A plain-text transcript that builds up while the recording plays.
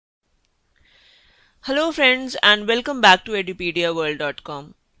Hello friends and welcome back to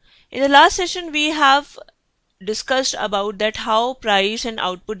edupediaworld.com. In the last session we have discussed about that how price and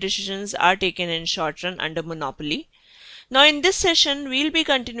output decisions are taken in short run under monopoly. Now in this session we'll be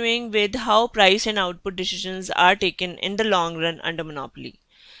continuing with how price and output decisions are taken in the long run under monopoly.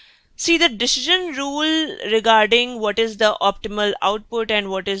 See, the decision rule regarding what is the optimal output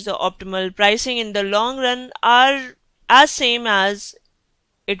and what is the optimal pricing in the long run are as same as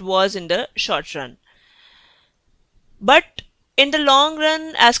it was in the short run. But in the long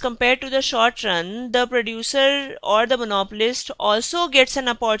run, as compared to the short run, the producer or the monopolist also gets an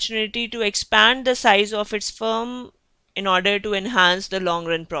opportunity to expand the size of its firm in order to enhance the long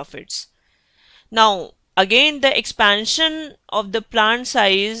run profits. Now, again, the expansion of the plant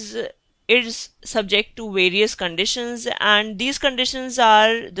size is subject to various conditions, and these conditions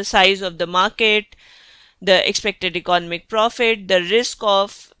are the size of the market, the expected economic profit, the risk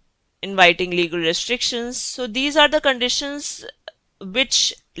of inviting legal restrictions. So these are the conditions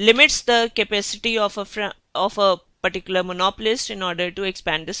which limits the capacity of a particular monopolist in order to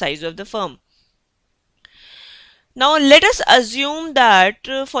expand the size of the firm. Now let us assume that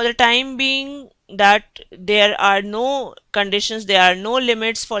for the time being that there are no conditions, there are no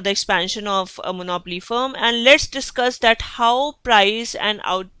limits for the expansion of a monopoly firm, and let's discuss that how price and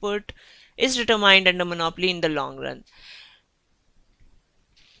output is determined under monopoly in the long run.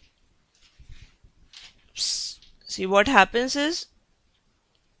 See, what happens is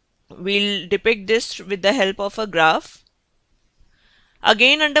we'll depict this with the help of a graph.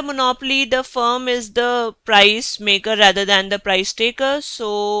 Again, under monopoly, the firm is the price maker rather than the price taker.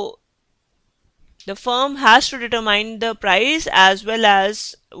 So the firm has to determine the price as well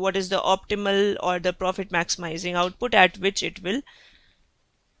as what is the optimal or the profit maximizing output at which it will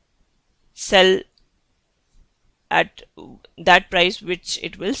sell at that price which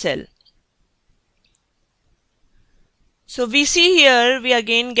it will sell. So we see here we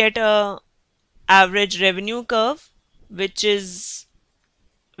again get a average revenue curve which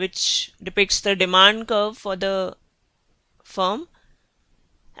depicts the demand curve for the firm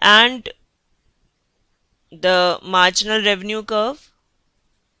and the marginal revenue curve.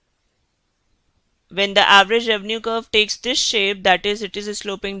 When the average revenue curve takes this shape, that is, it is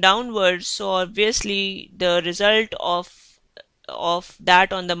sloping downwards, so obviously the result of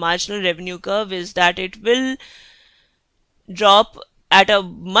that on the marginal revenue curve is that it will drop at a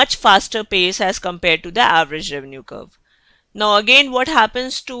much faster pace as compared to the average revenue curve. Now again, what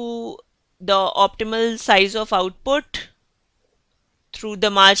happens to the optimal size of output? Through the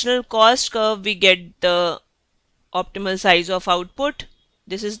marginal cost curve we get the optimal size of output.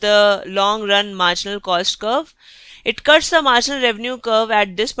 This is the long run marginal cost curve. It cuts the marginal revenue curve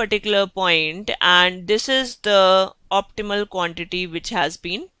at this particular point, and this is the optimal quantity which has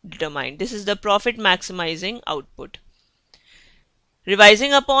been determined. This is the profit maximizing output.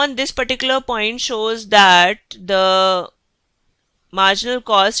 Revising upon this particular point shows that the marginal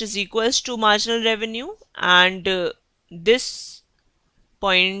cost is equals to marginal revenue, and this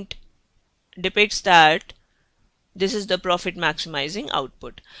point depicts that this is the profit maximizing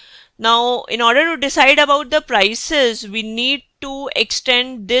output. Now, in order to decide about the prices, we need to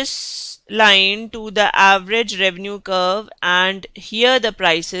extend this line to the average revenue curve, and here the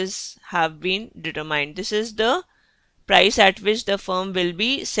prices have been determined. This is the price at which the firm will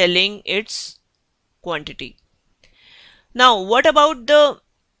be selling its quantity. Now, what about the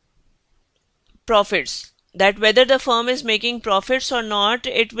profits? That whether the firm is making profits or not,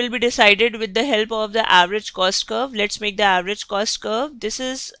 it will be decided with the help of the average cost curve. Let's make the average cost curve. This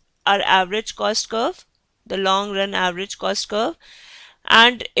is our average cost curve, the long run average cost curve,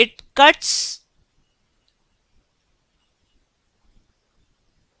 and it cuts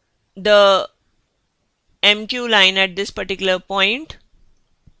the MQ line at this particular point.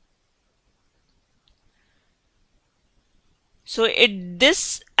 So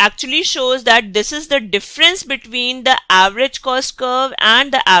this actually shows that this is the difference between the average cost curve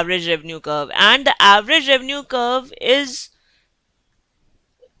and the average revenue curve, and the average revenue curve is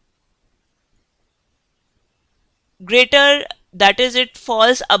greater, that is, it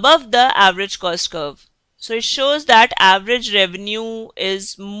falls above the average cost curve. So it shows that average revenue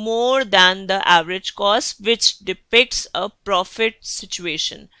is more than the average cost, which depicts a profit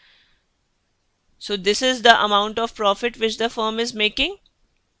situation. So this is the amount of profit which the firm is making.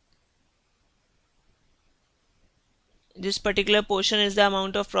 This particular portion is the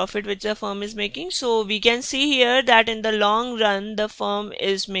amount of profit which the firm is making. So we can see here that in the long run the firm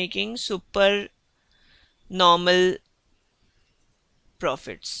is making super normal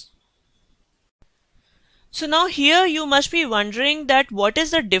profits. So now here you must be wondering that what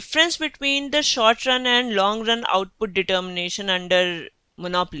is the difference between the short run and long run output determination under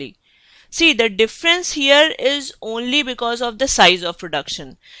monopoly. See, the difference here is only because of the size of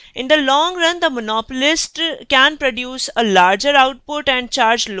production. In the long run, the monopolist can produce a larger output and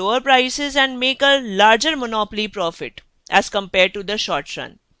charge lower prices and make a larger monopoly profit as compared to the short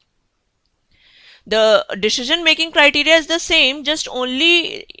run. The decision making criteria is the same, just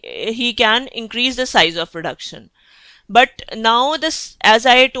only he can increase the size of production. But now this, as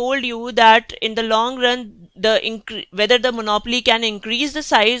I told you, that in the long run, whether the monopoly can increase the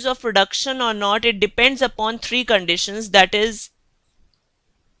size of production or not, it depends upon three conditions. That is,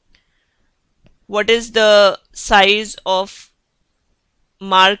 what is the size of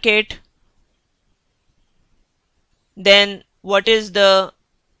market, then what is the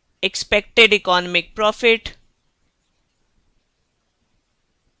expected economic profit,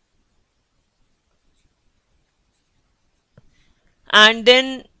 and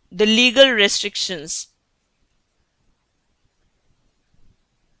then the legal restrictions.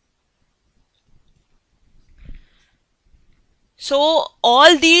 So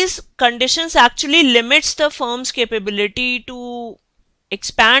all these conditions actually limits the firm's capability to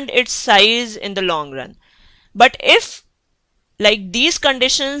expand its size in the long run. But if like these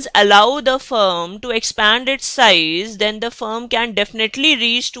conditions allow the firm to expand its size, then the firm can definitely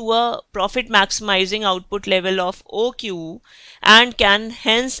reach to a profit maximizing output level of OQ and can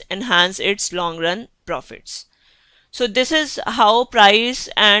hence enhance its long run profits. So this is how price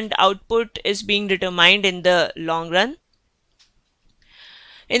and output is being determined in the long run.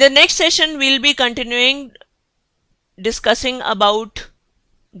 In the next session, we'll be continuing discussing about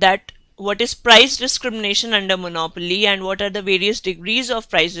that what is price discrimination under monopoly and what are the various degrees of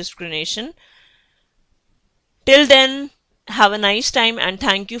price discrimination. Till then, have a nice time and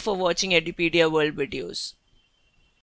thank you for watching Edupedia World videos.